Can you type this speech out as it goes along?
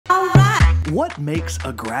What makes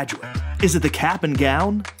a graduate? Is it the cap and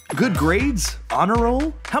gown? Good grades? Honor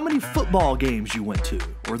roll? How many football games you went to?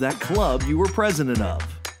 Or that club you were president of?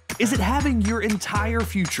 Is it having your entire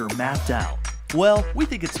future mapped out? Well, we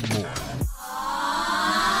think it's more.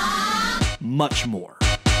 Much more.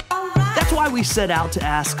 That's why we set out to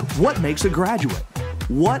ask, what makes a graduate?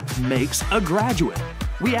 What makes a graduate?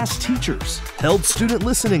 We asked teachers, held student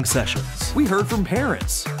listening sessions. We heard from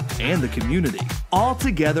parents and the community. All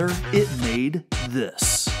together, it made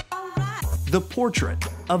this. The portrait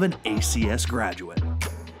of an ACS graduate.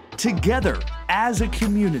 Together, as a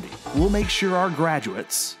community, we'll make sure our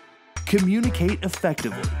graduates communicate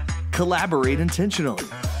effectively, collaborate intentionally,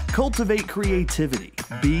 cultivate creativity,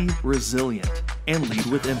 be resilient, and lead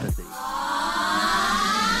with empathy.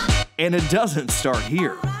 And it doesn't start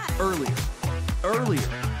here. Earlier.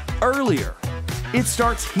 It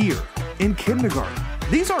starts here, in kindergarten.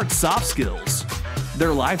 These aren't soft skills,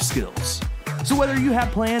 they're life skills. So whether you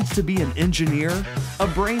have plans to be an engineer, a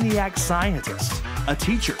brainiac scientist, a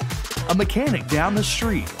teacher, a mechanic down the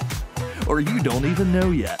street, or you don't even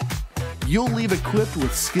know yet, you'll leave equipped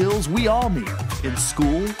with skills we all need in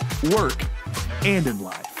school, work, and in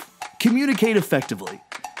life. Communicate effectively,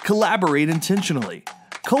 collaborate intentionally,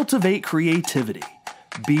 cultivate creativity,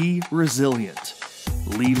 be resilient,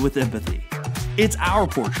 lead with empathy. It's our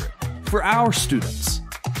portrait for our students.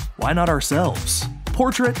 Why not ourselves?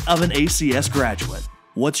 Portrait of an ACS graduate.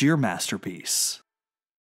 What's your masterpiece?